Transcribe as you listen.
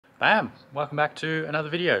Bam! Welcome back to another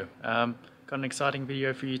video. Got an exciting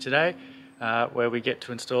video for you today where we get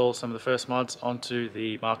to install some of the first mods onto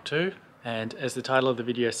the Mark II, and as the title of the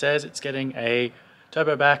video says, it's getting a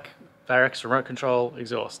turbo back Varex remote control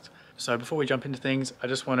exhaust. So before we jump into things, I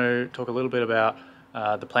just want to talk a little bit about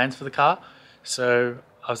the plans for the car. So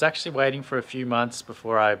I was actually waiting for a few months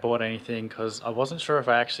before I bought anything because I wasn't sure if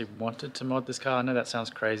I actually wanted to mod this car. I know that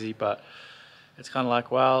sounds crazy, but it's kind of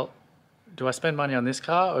like, well, do I spend money on this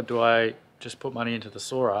car or do I just put money into the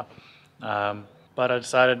Soarer? But I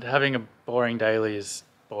decided having a boring daily is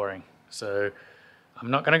boring. So I'm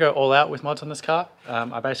not going to go all out with mods on this car.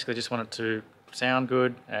 I basically just want it to sound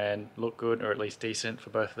good and look good, or at least decent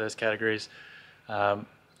for both of those categories.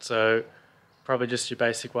 So probably just your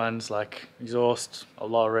basic ones like exhaust, I'll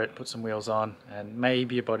lower it, put some wheels on, and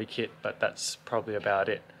maybe a body kit, but that's probably about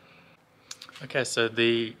it. Okay, so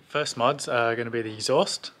the first mods are going to be the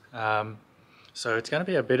exhaust. So it's going to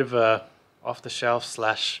be a bit of a off-the-shelf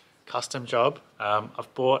slash custom job.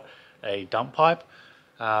 I've bought a dump pipe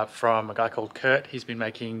from a guy called Kurt. He's been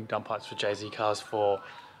making dump pipes for JZ cars for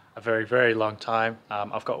a very, very long time.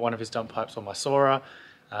 I've got one of his dump pipes on my Soarer,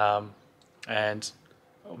 and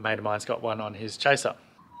a mate of mine's got one on his Chaser.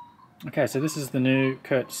 Okay, so this is the new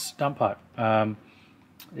Kurt's dump pipe.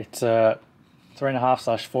 It's a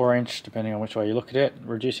 3.5/4 inch, depending on which way you look at it,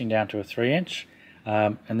 reducing down to a 3 inch.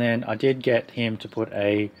 And then I did get him to put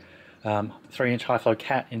a 3 inch high flow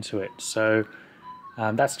cat into it. So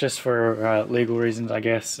that's just for legal reasons, I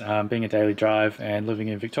guess. Being a daily drive and living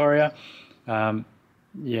in Victoria,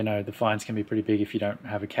 you know, the fines can be pretty big if you don't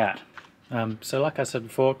have a cat. So like I said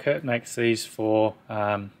before, Kurt makes these for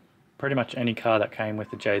pretty much any car that came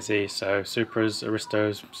with the JZ. So Supras,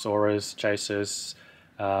 Aristos, Soarers, Chasers,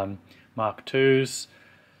 Mark IIs.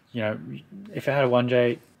 You know, if it had a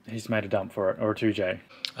 1J, he's made a dump for it, or a 2J.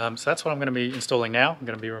 So that's what I'm going to be installing now. I'm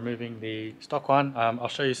going to be removing the stock one. I'll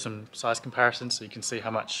show you some size comparisons so you can see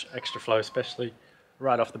how much extra flow, especially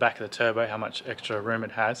right off the back of the turbo, how much extra room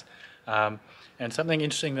it has. And something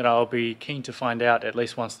interesting that I'll be keen to find out, at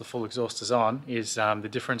least once the full exhaust is on, is the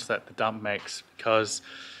difference that the dump makes. Because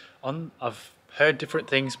I've heard different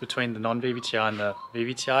things between the non-vvti and the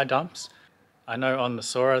vvti dumps. I know on the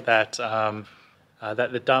Soarer that,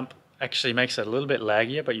 that the dump actually makes it a little bit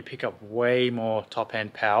laggier, but you pick up way more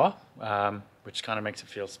top-end power, which kind of makes it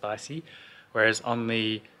feel spicy. Whereas on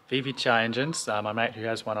the vvti engines, my mate who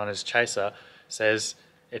has one on his Chaser says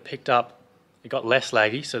it got less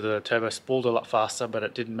laggy, so the turbo spooled a lot faster, but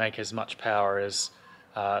it didn't make as much power as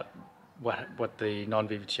what the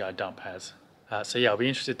non-vvti dump has. So yeah, I'll be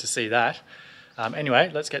interested to see that. Anyway,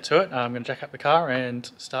 let's get to it. I'm going to jack up the car and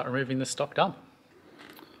start removing the stock dump.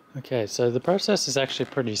 Okay, so the process is actually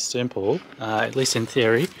pretty simple, at least in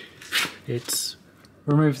theory. It's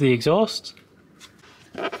remove the exhaust,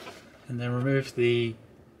 and then remove the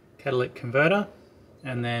catalytic converter,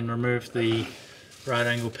 and then remove the right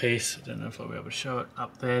angle piece, I don't know if I'll be able to show it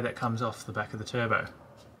up there, that comes off the back of the turbo.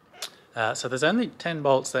 So there's only 10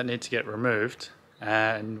 bolts that need to get removed,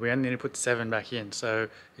 and we only need to put 7 back in, so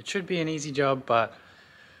it should be an easy job, but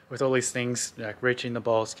with all these things, like reaching the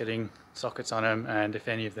bolts, getting sockets on them, and if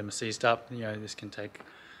any of them are seized up, you know, this can take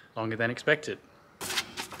longer than expected.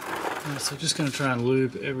 So just going to try and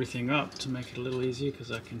lube everything up to make it a little easier,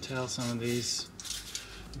 because I can tell some of these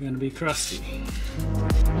are going to be crusty.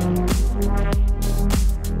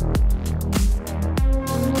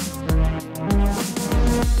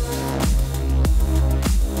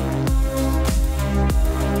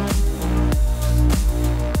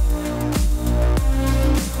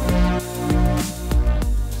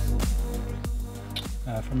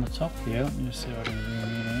 From the top here, let me just see if I can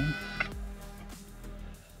zoom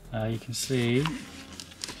in. You can see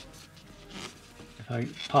if I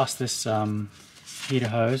pass this heater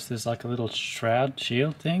hose, there's like a little shroud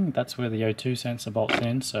shield thing. That's where the O2 sensor bolts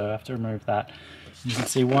in, so I have to remove that. You can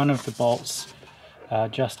see one of the bolts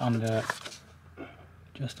just under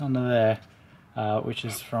there, which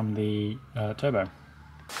is from the turbo.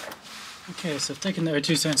 Okay, so I've taken the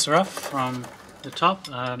O2 sensor off from the top.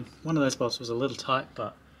 One of those bolts was a little tight,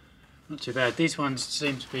 but not too bad. These ones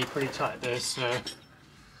seem to be pretty tight there, so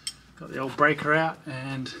got the old breaker out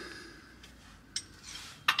and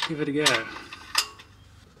give it a go.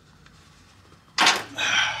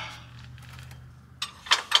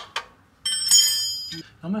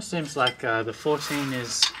 Almost seems like the 14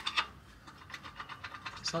 is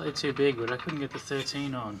slightly too big, but I couldn't get the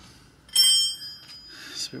 13 on.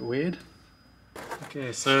 It's a bit weird.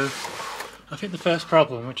 Okay, so I've hit the first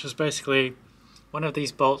problem, which was basically one of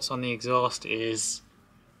these bolts on the exhaust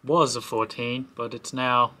was a 14, but it's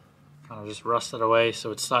now kind of just rusted away,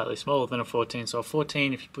 so it's slightly smaller than a 14. So a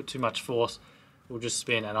 14, if you put too much force, will just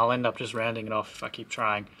spin, and I'll end up just rounding it off if I keep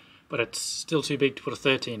trying. But it's still too big to put a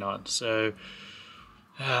 13 on, so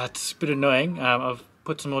it's a bit annoying. I've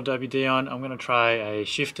put some more WD on. I'm going to try a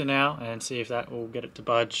shifter now and see if that will get it to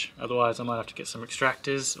budge. Otherwise I might have to get some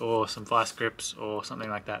extractors or some vice grips or something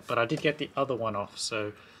like that. But I did get the other one off,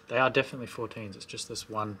 so they are definitely 14s. It's just this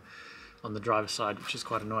one on the driver's side, which is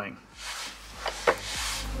quite annoying.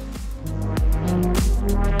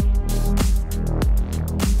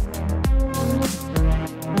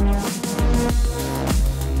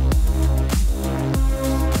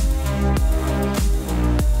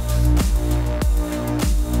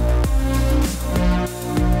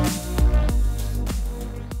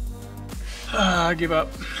 I give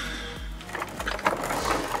up.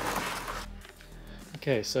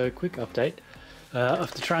 Okay, so quick update.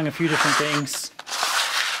 After trying a few different things,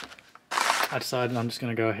 I decided I'm just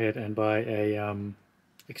going to go ahead and buy a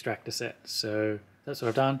extractor set. So that's what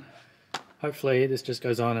I've done. Hopefully this just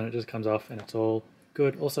goes on and it just comes off and it's all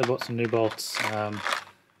good. Also bought some new bolts.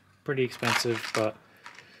 Pretty expensive, but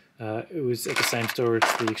it was at the same store as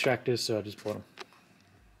the extractors, so I just bought them.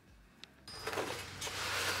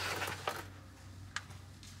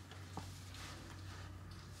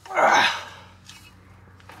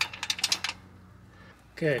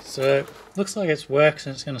 Okay, so looks like it works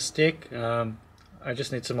and it's going to stick. I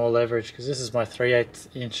just need some more leverage because this is my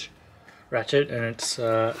 3/8 inch ratchet and it's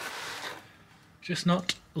just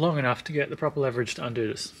not long enough to get the proper leverage to undo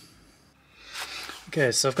this.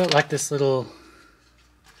 Okay, so I've got like this little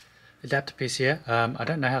adapter piece here. I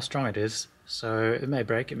don't know how strong it is, so it may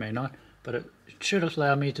break, it may not, but it should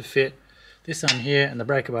allow me to fit this on here and the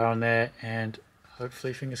breaker bar on there, and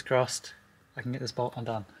hopefully, fingers crossed, I can get this bolt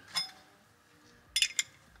undone.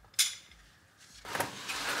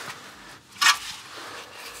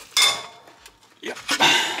 Yep,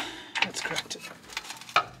 that's correct.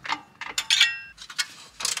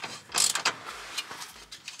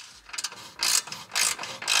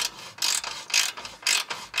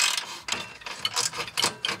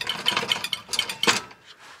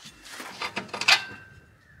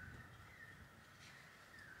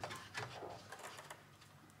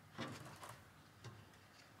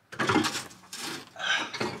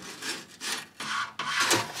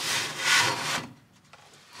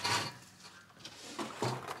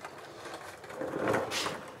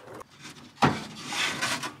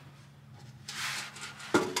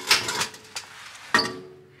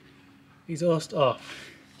 Exhaust off,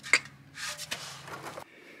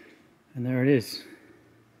 and there it is.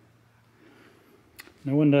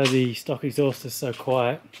 No wonder the stock exhaust is so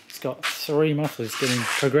quiet. It's got 3 mufflers getting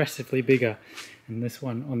progressively bigger, and this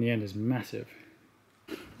one on the end is massive.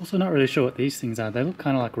 Also not really sure what these things are. They look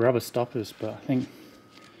kind of like rubber stoppers, but I think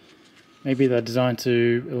maybe they're designed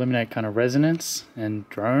to eliminate kind of resonance and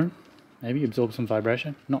drone, maybe absorb some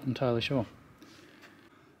vibration, not entirely sure.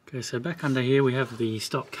 Okay, so back under here we have the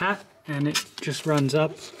stock cat, and it just runs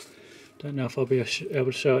up. Don't know if I'll be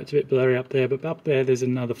able to show it, it's a bit blurry up there, but up there there's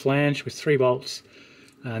another flange with 3 bolts,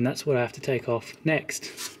 and that's what I have to take off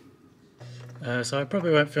next. So I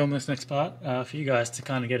probably won't film this next part for you guys to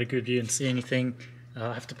kind of get a good view and see anything.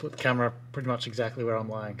 I have to put the camera pretty much exactly where I'm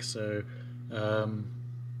lying, so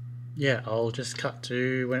yeah, I'll just cut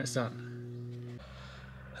to when it's done.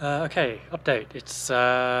 Okay, update. It's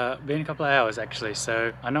been a couple of hours actually,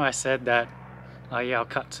 so I know I said that yeah, I'll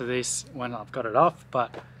cut to this when I've got it off,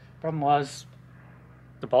 but the problem was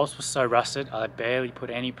the bolts were so rusted I barely put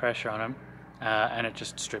any pressure on them, and it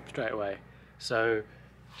just stripped straight away. So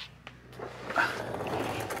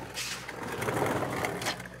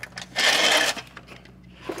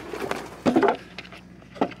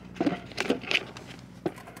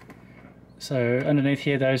underneath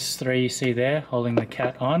here, those 3 you see there holding the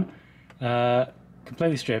cat on,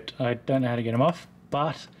 completely stripped. I don't know how to get them off,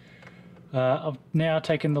 but I've now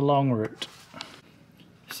taken the long route.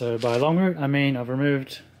 So by long route I mean I've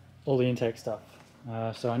removed all the intake stuff.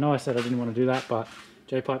 So I know I said I didn't want to do that, but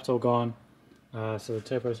J-pipe's all gone. So the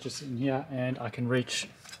turbo's just in here, and I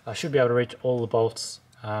should be able to reach all the bolts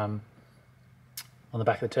on the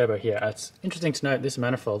back of the turbo here. It's interesting to note this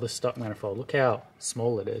manifold, this stock manifold, look how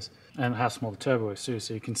small it is and how small the turbo is too.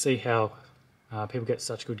 So you can see how people get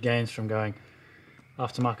such good gains from going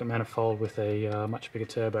aftermarket manifold with a much bigger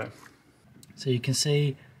turbo. So you can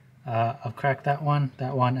see I've cracked that one,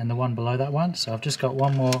 and the one below that one. So I've just got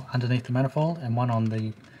one more underneath the manifold and one on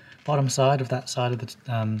the bottom side of that side of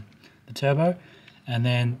the turbo. And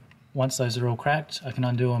then once those are all cracked, I can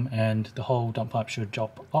undo them and the whole dump pipe should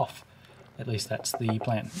drop off. At least that's the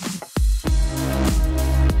plan.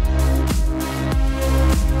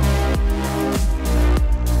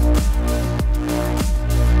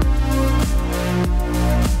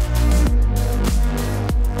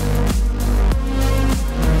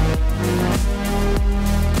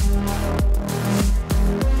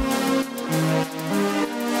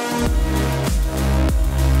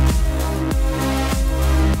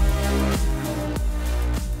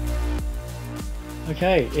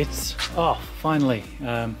 Okay, it's off finally.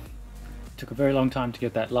 Took a very long time to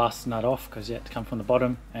get that last nut off because it had to come from the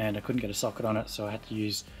bottom and I couldn't get a socket on it, so I had to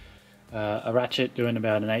use a ratchet doing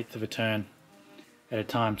about 1/8 of a turn at a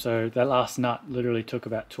time. So that last nut literally took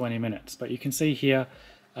about 20 minutes. But you can see here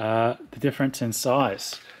the difference in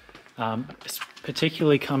size. It's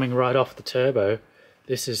particularly coming right off the turbo.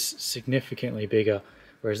 This is significantly bigger,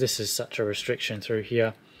 whereas this is such a restriction through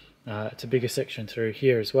here. It's a bigger section through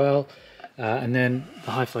here as well. And then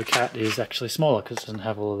the high flow cat is actually smaller because it doesn't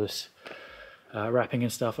have all of this wrapping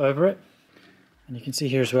and stuff over it. And you can see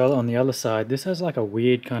here as well on the other side, this has like a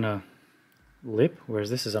weird kind of lip, whereas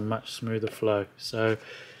this is a much smoother flow. So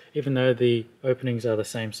even though the openings are the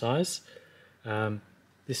same size,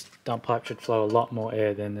 this dump pipe should flow a lot more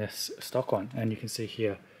air than this stock one. And you can see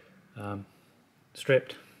here,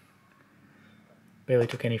 stripped. Barely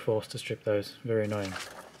took any force to strip those, very annoying.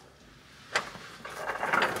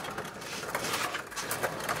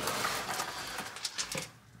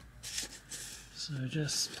 So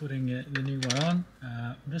just putting the new one on.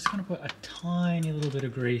 I'm just going to put a tiny little bit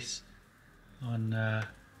of grease on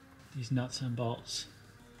these nuts and bolts.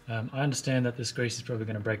 I understand that this grease is probably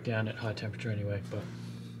going to break down at high temperature anyway, but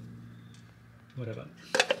whatever.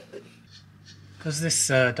 Because this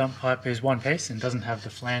dump pipe is one piece and doesn't have the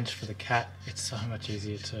flange for the cat, it's so much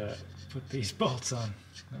easier to put these bolts on,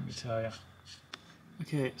 let me tell you.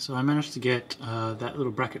 Okay, so I managed to get that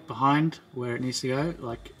little bracket behind where it needs to go,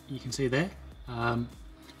 like you can see there.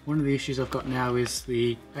 One of the issues I've got now is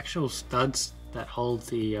the actual studs that hold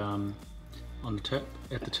the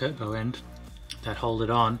at the turbo end that hold it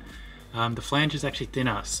on. The flange is actually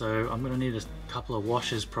thinner, so I'm going to need a couple of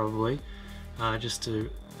washers probably just to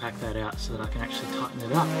pack that out so that I can actually tighten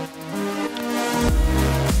it up.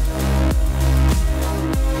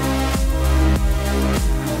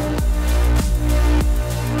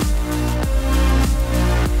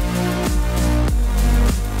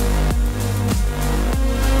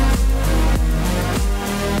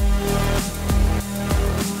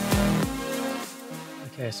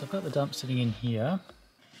 Okay, so I've got the dump sitting in here,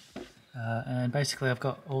 and basically I've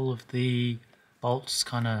got all of the bolts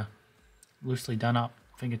kind of loosely done up,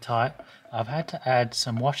 finger tight. I've had to add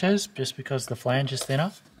some washers just because the flange is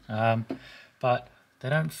thinner, but they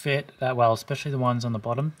don't fit that well, especially the ones on the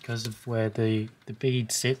bottom, because of where the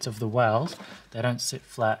bead sits of the wells. They don't sit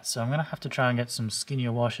flat, so I'm going to have to try and get some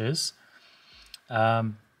skinnier washers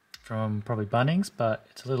from probably Bunnings, but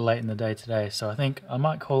it's a little late in the day today, so I think I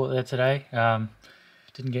might call it there today.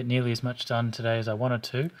 Didn't get nearly as much done today as I wanted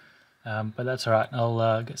to, but that's alright.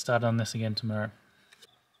 I'll get started on this again tomorrow.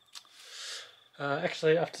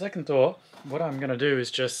 Actually, after second thought, what I'm going to do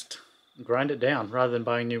is just grind it down rather than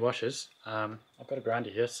buying new washers. I've got a grinder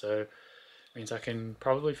here, so it means I can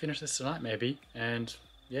probably finish this tonight maybe, and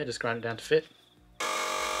yeah, just grind it down to fit.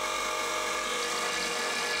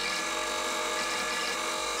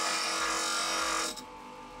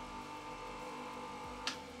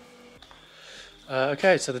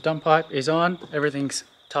 Okay, so the dump pipe is on, everything's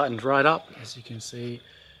tightened right up, as you can see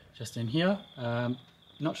just in here.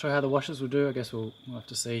 Not sure how the washers will do, I guess we'll have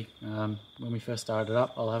to see when we first start it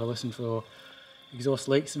up. I'll have a listen for exhaust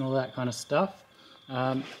leaks and all that kind of stuff.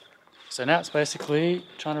 So now it's basically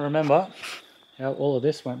trying to remember how all of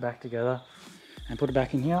this went back together and put it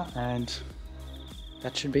back in here, and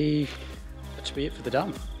that should be it for the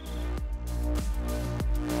dump.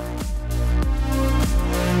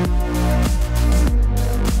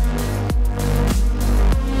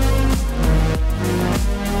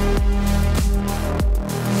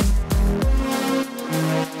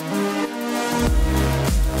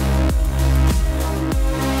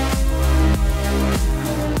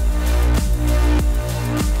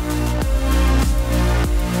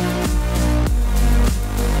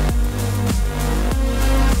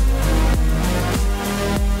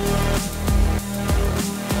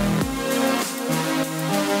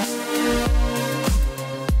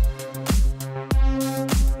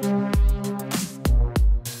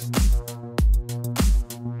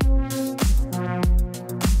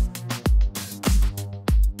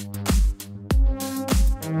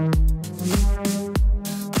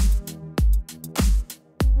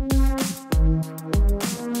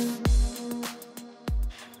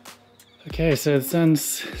 Okay, so the sun's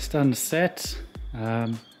starting to set,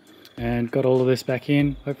 and got all of this back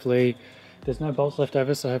in. Hopefully there's no bolts left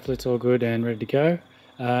over, so hopefully it's all good and ready to go.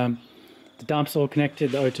 The dump's all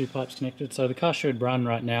connected, the O2 pipe's connected, so the car should run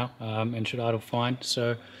right now and should idle fine.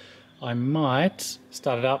 So I might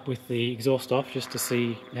start it up with the exhaust off just to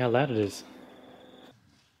see how loud it is.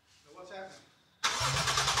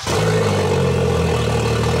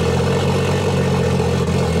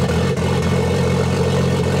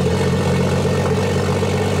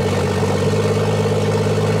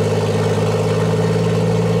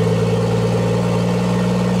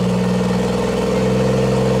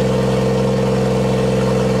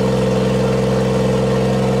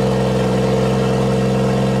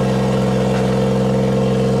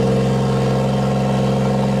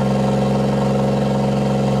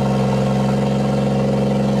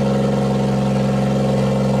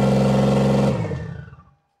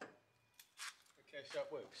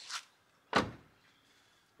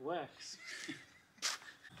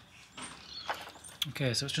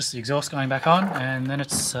 Okay, so it's just the exhaust going back on, and then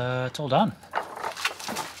it's all done.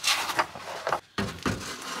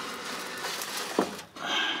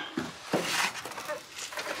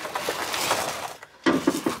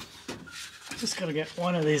 Just got to get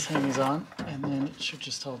one of these hangers on, and then it should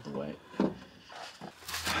just hold the weight.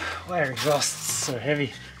 Why are exhausts so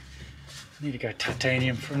heavy? I need to go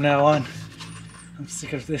titanium from now on. I'm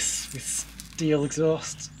sick of this with steel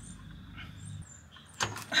exhausts.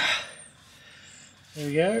 There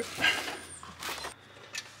we go.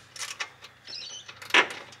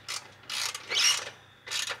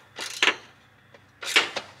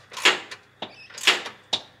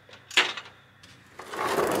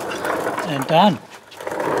 And done.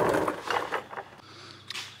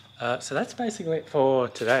 So that's basically it for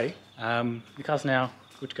today. The car's now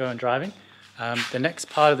good to go and driving. The next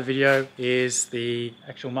part of the video is the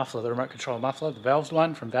actual muffler, the remote control muffler, the valved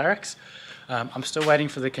one from Varex. I'm still waiting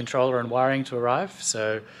for the controller and wiring to arrive,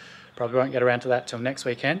 so probably won't get around to that till next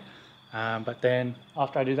weekend. But then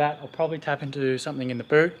after I do that, I'll probably tap into something in the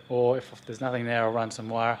boot, or if there's nothing there, I'll run some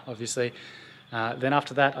wire, obviously. Then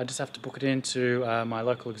after that, I just have to book it into my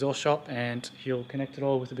local exhaust shop, and he'll connect it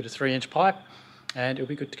all with a bit of 3-inch pipe, and it'll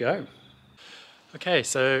be good to go. Okay,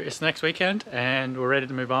 so it's next weekend, and we're ready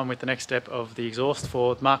to move on with the next step of the exhaust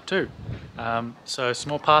for the Mark II. So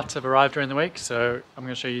small parts have arrived during the week, so I'm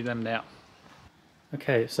going to show you them now.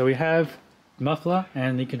 Okay, so we have the muffler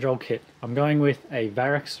and the control kit. I'm going with a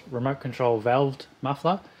Varex remote control valved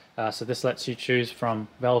muffler. So this lets you choose from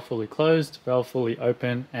valve fully closed, valve fully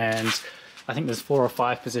open, and I think there's 4 or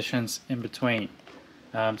 5 positions in between.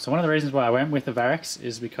 So one of the reasons why I went with the Varex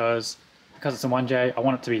is because it's a 1J, I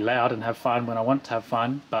want it to be loud and have fun when I want to have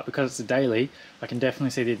fun, but because it's a daily, I can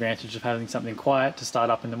definitely see the advantage of having something quiet to start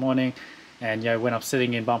up in the morning, and when I'm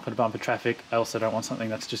sitting in bumper to bumper traffic, I also don't want something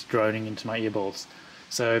that's just droning into my earballs.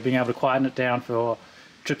 So being able to quieten it down for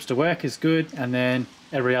trips to work is good, and then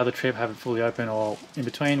every other trip have it fully open or in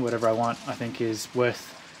between, whatever I want, I think is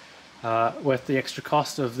worth the extra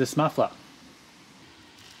cost of this muffler.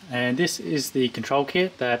 And this is the control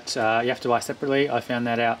kit that you have to buy separately. I found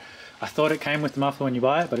that out. I thought it came with the muffler when you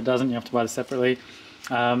buy it, but it doesn't. You have to buy it separately.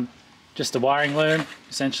 Just a wiring loom,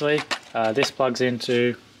 essentially. This plugs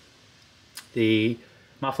into the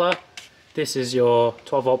muffler. This is your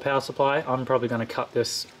 12 volt power supply. I'm probably going to cut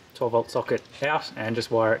this 12 volt socket out and just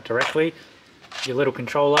wire it directly. Your little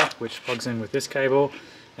controller, which plugs in with this cable,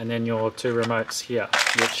 and then your 2 remotes here,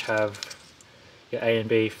 which have your A and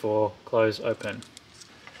B for close, open.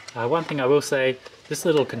 One thing I will say, this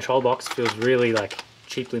little control box feels really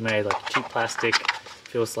cheaply made, like cheap plastic.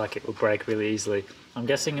 Feels like it will break really easily. I'm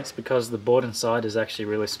guessing it's because the board inside is actually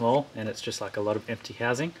really small and it's just like a lot of empty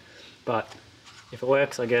housing, but if it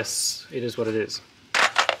works, I guess it is what it is.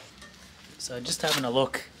 So just having a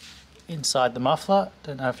look inside the muffler,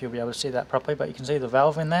 don't know if you'll be able to see that properly, but you can see the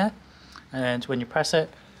valve in there, and when you press it,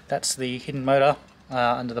 that's the hidden motor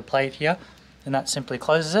under the plate here, and that simply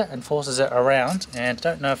closes it and forces it around. And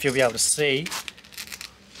don't know if you'll be able to see,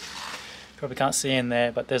 probably can't see in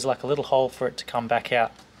there, but there's like a little hole for it to come back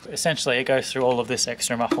out. Essentially it goes through all of this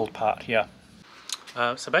extra muffled part here.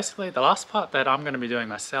 So basically the last part that I'm going to be doing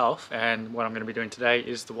myself, and what I'm going to be doing today,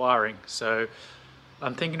 is the wiring. So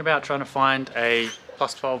I'm thinking about trying to find a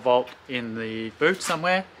plus 12 volt in the boot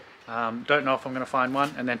somewhere. Don't know if I'm going to find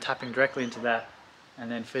one, and then tapping directly into that and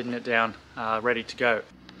then feeding it down ready to go.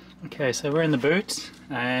 Okay, so we're in the boot,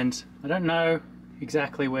 and I don't know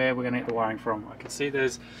exactly where we're going to get the wiring from. I can see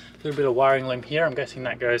there's a little bit of wiring loom here. I'm guessing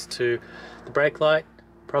that goes to the brake light.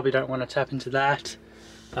 Probably don't want to tap into that.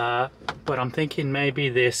 But I'm thinking maybe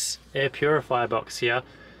this air purifier box here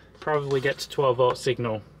probably gets a 12 volt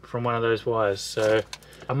signal from one of those wires. So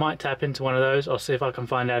I might tap into one of those. I'll see if I can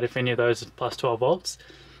find out if any of those are plus 12 volts.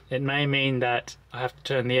 It may mean that I have to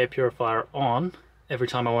turn the air purifier on every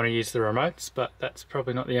time I want to use the remotes, but that's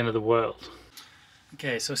probably not the end of the world.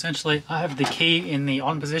 Okay, so essentially I have the key in the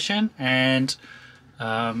on position, and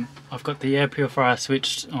I've got the air purifier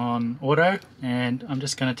switched on auto, and I'm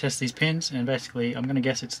just going to test these pins, and basically I'm going to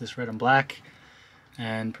guess it's this red and black,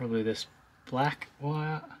 and probably this black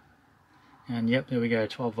wire, and yep, there we go,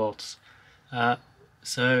 12 volts.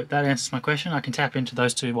 So that answers my question. I can tap into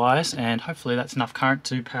those 2 wires, and hopefully that's enough current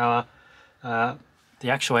to power the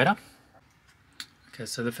actuator. Okay,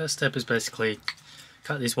 so the first step is basically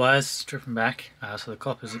cut these wires, strip them back so the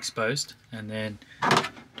copper is exposed, and then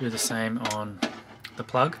do the same on the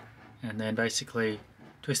plug, and then basically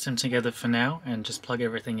twist them together for now and just plug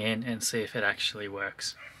everything in and see if it actually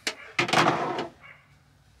works.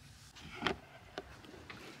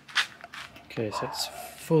 Okay, so it's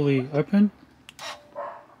fully open,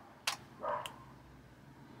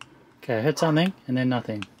 Okay, I heard something and then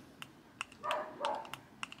nothing.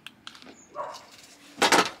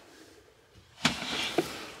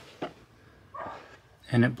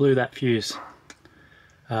 And it blew that fuse.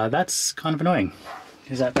 That's kind of annoying,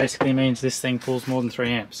 because that basically means this thing pulls more than 3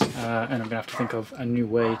 amps, and I'm going to have to think of a new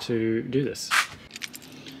way to do this.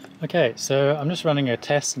 Okay, so I'm just running a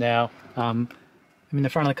test now. I'm in the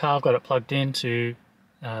front of the car, I've got it plugged into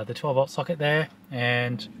the 12 volt socket there,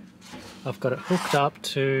 and I've got it hooked up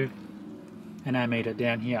to an ammeter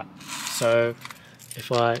down here. So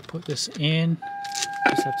if I put this in,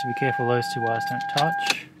 just have to be careful those two wires don't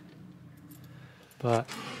touch. But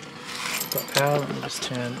I've got power. Let me just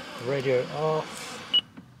turn the radio off.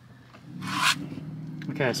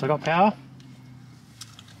 Okay, so I got power,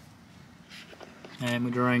 and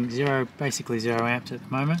we're drawing basically 0 amps at the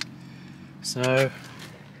moment. So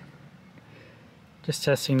just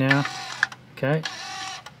testing now. Okay,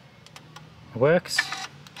 it works.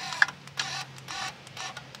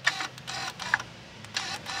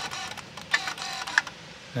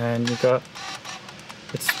 And you've got,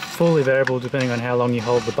 it's fully variable depending on how long you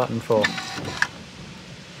hold the button for.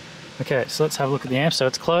 Okay, so let's have a look at the amp. So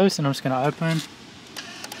it's closed, and I'm just going to open.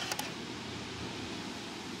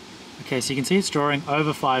 Okay, so you can see it's drawing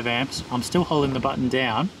over 5 amps. I'm still holding the button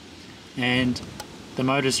down, and the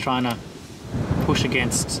motor's trying to push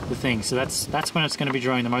against the thing. So that's when it's going to be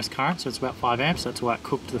drawing the most current. So it's about 5 amps. That's why it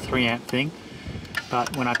cooked the 3 amp thing.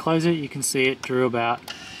 But when I close it, you can see it drew about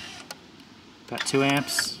 2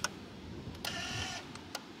 amps,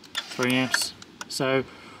 3 amps. So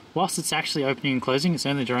whilst it's actually opening and closing, it's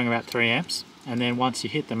only drawing about 3 amps, and then once you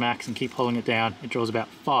hit the max and keep holding it down, it draws about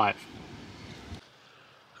 5.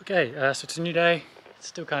 Okay, so it's a new day. It's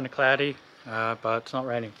still kind of cloudy, but it's not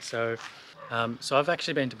raining. So I've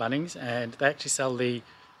actually been to Bunnings, and they actually sell the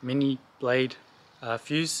mini blade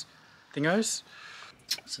fuse thingos.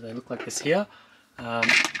 So they look like this here.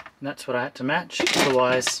 And that's what I had to match.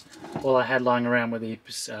 Otherwise, all I had lying around were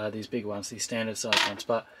these big ones, these standard size ones.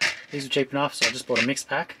 But these were cheap enough, so I just bought a mixed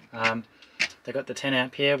pack. They got the 10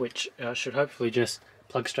 amp here, which should hopefully just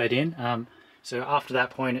plug straight in. So after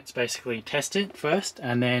that point, it's basically test it first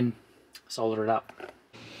and then solder it up.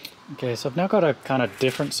 Okay, so I've now got a kind of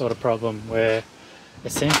different sort of problem where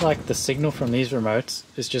it seems like the signal from these remotes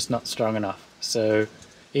is just not strong enough. So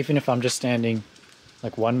even if I'm just standing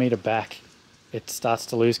like 1 meter back, it starts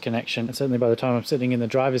to lose connection, and certainly by the time I'm sitting in the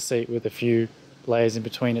driver's seat with a few layers in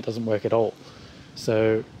between, it doesn't work at all.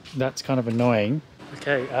 So that's kind of annoying.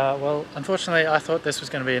 Okay, well, unfortunately I thought this was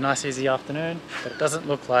going to be a nice easy afternoon, but it doesn't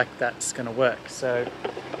look like that's going to work. So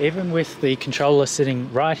even with the controller sitting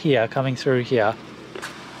right here, coming through here,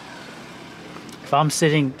 if I'm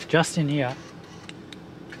sitting just in here,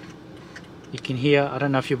 you can hear, I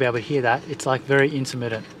don't know if you'll be able to hear that, it's like very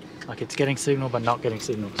intermittent. Like it's getting signal but not getting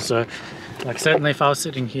signal. So like certainly if I was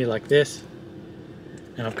sitting here like this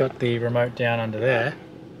and I've got the remote down under there,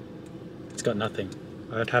 it's got nothing.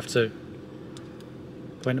 I'd have to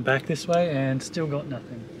point it back this way and still got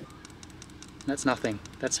nothing. That's nothing.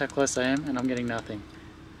 That's how close I am, and I'm getting nothing.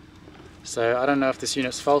 So I don't know if this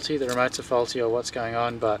unit's faulty, the remotes are faulty, or what's going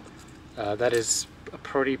on, but that is a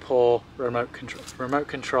pretty poor remote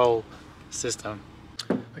control system.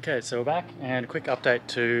 Okay, so we're back, and a quick update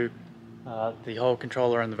to the whole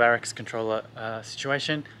controller and the Varex controller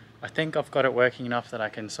situation. I think I've got it working enough that I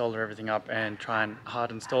can solder everything up and try and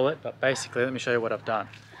hard install it, but basically let me show you what I've done.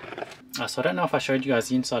 So I don't know if I showed you guys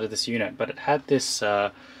the inside of this unit, but it had this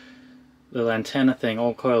little antenna thing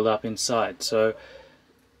all coiled up inside. So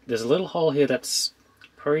there's a little hole here that's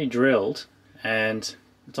pre-drilled, and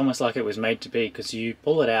it's almost like it was made to be, because you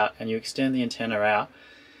pull it out and you extend the antenna out,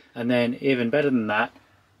 and then even better than that,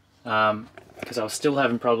 because I was still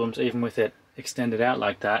having problems even with it extended out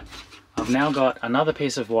like that, I've now got another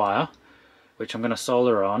piece of wire which I'm going to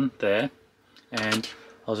solder on there, and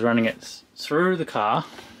I was running it through the car,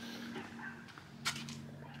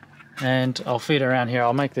 and I'll feed it around here.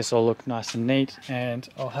 I'll make this all look nice and neat, and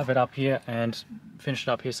I'll have it up here and finish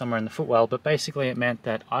it up here somewhere in the footwell. But basically it meant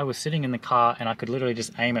that I was sitting in the car and I could literally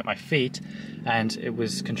just aim at my feet, and it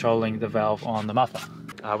was controlling the valve on the muffler,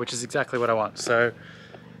 which is exactly what I want. So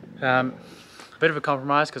a bit of a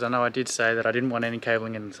compromise, because I know I did say that I didn't want any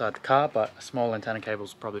cabling inside the car, but a small antenna cable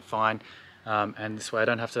is probably fine, and this way I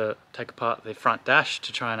don't have to take apart the front dash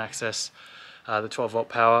to try and access the 12 volt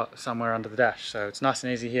power somewhere under the dash. So it's nice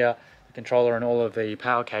and easy here. The controller and all of the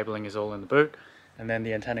power cabling is all in the boot, and then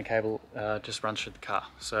the antenna cable just runs through the car.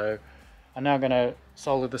 So I'm now going to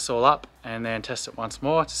solder this all up and then test it once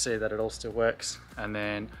more to see that it all still works, and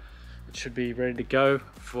then it should be ready to go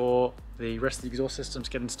for the rest of the exhaust systems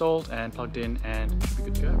get installed and plugged in, and it should be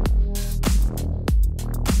good to go.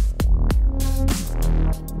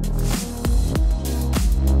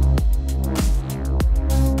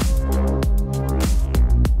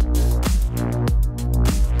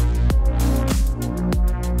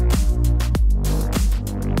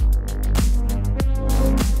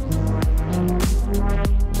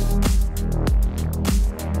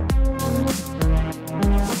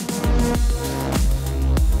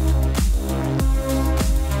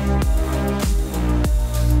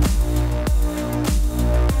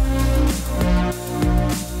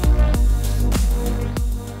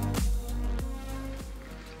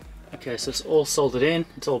 Okay, so it's all soldered in,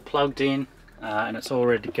 it's all plugged in, and it's all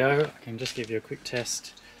ready to go. I can just give you a quick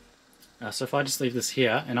test. So if I just leave this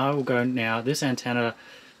here, and I will go now, this antenna,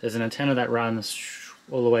 there's an antenna that runs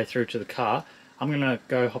all the way through to the car. I'm going to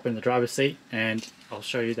go hop in the driver's seat and I'll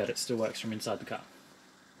show you that it still works from inside the car.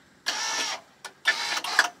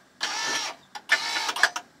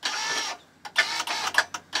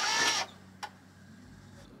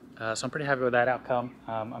 So I'm pretty happy with that outcome.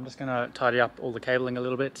 I'm just going to tidy up all the cabling a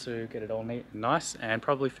little bit to get it all neat and nice, and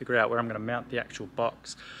probably figure out where I'm going to mount the actual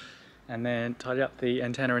box, and then tidy up the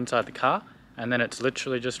antenna inside the car, and then it's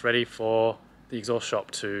literally just ready for the exhaust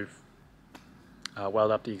shop to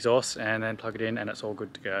weld up the exhaust and then plug it in, and it's all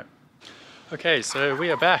good to go. Okay, so we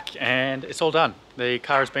are back and it's all done. The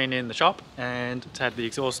car has been in the shop and it's had the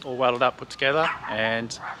exhaust all welded up, put together,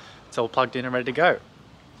 and it's all plugged in and ready to go.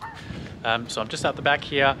 So I'm just out the back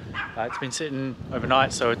here. It's been sitting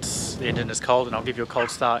overnight, so the engine is cold, and I'll give you a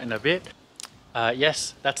cold start in a bit.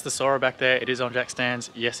 Yes, that's the Soarer back there. It is on jack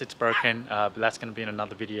stands. Yes, it's broken, but that's going to be in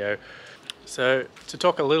another video. So to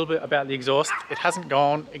talk a little bit about the exhaust, it hasn't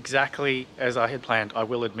gone exactly as I had planned, I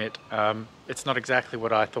will admit. It's not exactly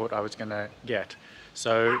what I thought I was going to get.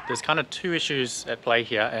 So there's kind of two issues at play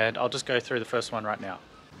here, and I'll just go through the first one right now.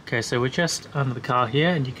 Okay, so we're just under the car here,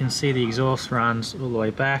 and you can see the exhaust runs all the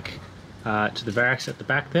way back to the Varex at the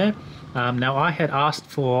back there. Now I had asked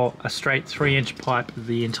for a straight 3-inch pipe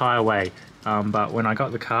the entire way, but when I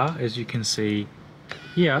got the car, as you can see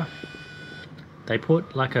here, they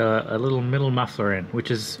put like a little middle muffler in,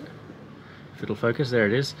 which is, if it'll focus, there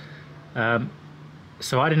it is.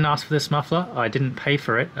 So I didn't ask for this muffler, I didn't pay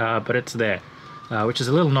for it, but it's there, which is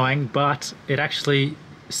a little annoying, but it actually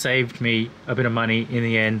saved me a bit of money in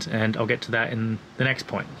the end, and I'll get to that in the next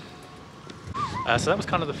point. So that was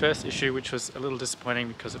kind of the first issue, which was a little disappointing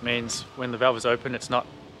because it means when the valve is open, it's not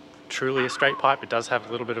truly a straight pipe. It does have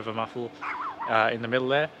a little bit of a muffle in the middle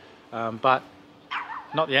there, but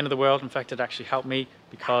not the end of the world. In fact, it actually helped me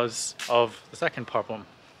because of the second problem.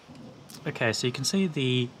 Okay, so you can see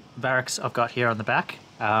the Varex I've got here on the back.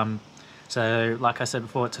 So like I said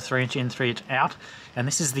before, it's a 3-inch in, 3-inch out, and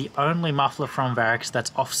this is the only muffler from Varex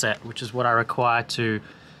that's offset, which is what I require to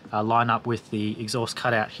line up with the exhaust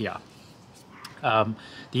cutout here.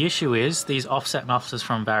 The issue is these offset mufflers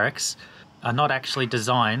from Varex are not actually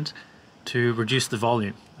designed to reduce the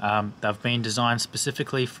volume. They've been designed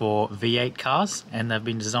specifically for V8 cars, and they've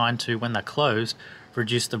been designed to, when they're closed,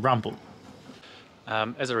 reduce the rumble.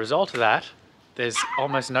 As a result of that, there's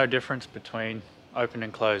almost no difference between open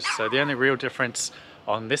and closed. So the only real difference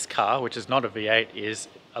on this car, which is not a V8, is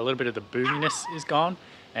a little bit of the boominess is gone,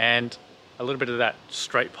 and a little bit of that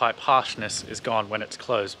straight pipe harshness is gone when it's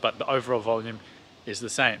closed, but the overall volume is the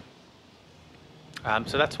same.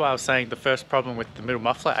 So that's why I was saying the first problem with the middle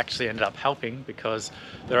muffler actually ended up helping, because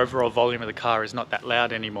the overall volume of the car is not that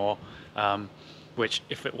loud anymore, which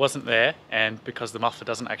if it wasn't there, and because the muffler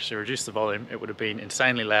doesn't actually reduce the volume, it would have been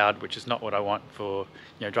insanely loud, which is not what I want for,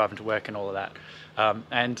 you know, driving to work and all of that.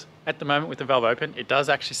 And at the moment with the valve open, it does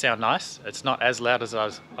actually sound nice. It's not as loud as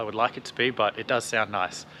I would like it to be, but it does sound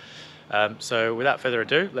nice. So without further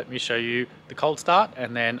ado, let me show you the cold start,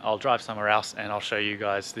 and then I'll drive somewhere else and I'll show you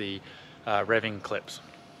guys the revving clips.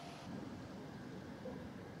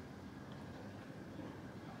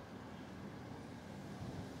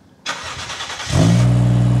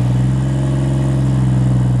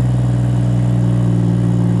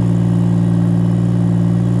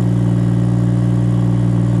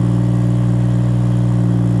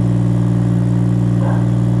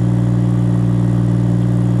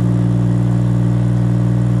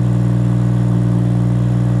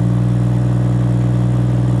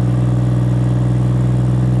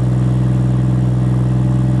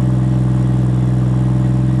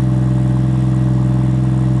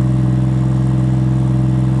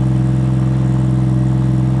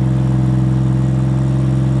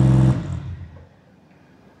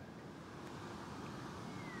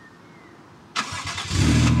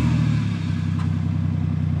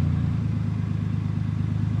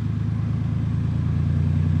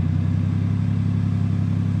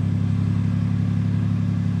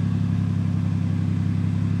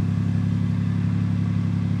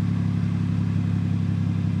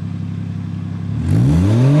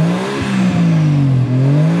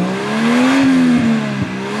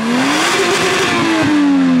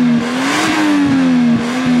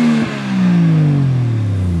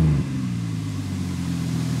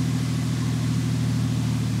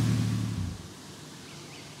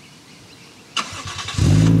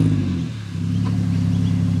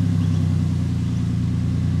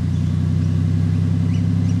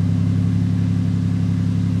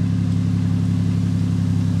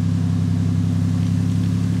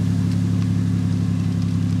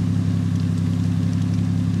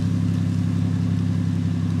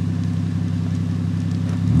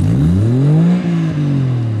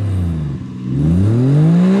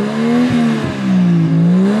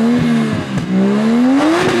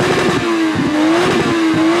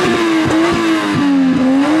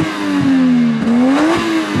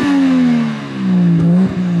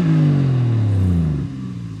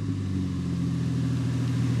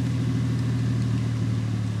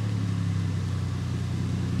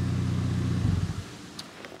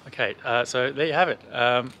 Okay, so there you have it.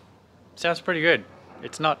 Sounds pretty good.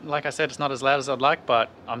 It's not, like I said, it's not as loud as I'd like, but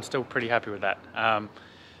I'm still pretty happy with that.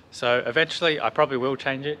 So eventually I probably will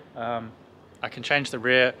change it. I can change the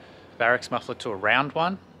rear Varex muffler to a round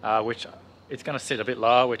one, which it's going to sit a bit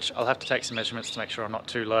lower, which I'll have to take some measurements to make sure I'm not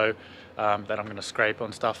too low, that I'm going to scrape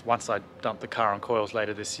on stuff once I dump the car on coils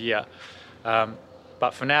later this year.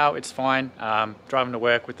 But for now it's fine. Driving to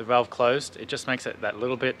work with the valve closed, it just makes it that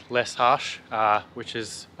little bit less harsh, which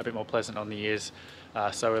is a bit more pleasant on the ears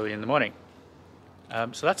so early in the morning.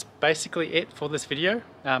 So that's basically it for this video.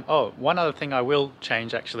 Oh, one other thing I will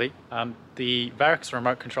change actually, the Varex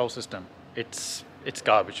remote control system. It's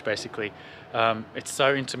garbage basically. It's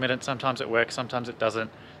so intermittent, sometimes it works, sometimes it doesn't.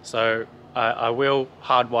 So I will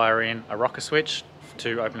hardwire in a rocker switch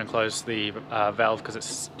to open and close the valve, because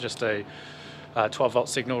it's just a 12 volt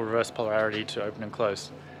signal, reverse polarity to open and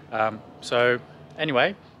close. So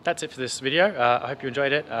anyway, that's it for this video. I hope you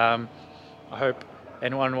enjoyed it. I hope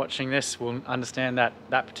anyone watching this will understand that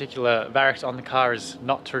that particular Varex on the car is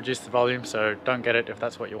not to reduce the volume, so don't get it if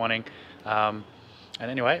that's what you're wanting. And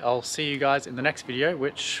anyway, I'll see you guys in the next video,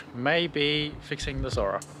 which may be fixing the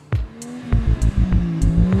Soarer.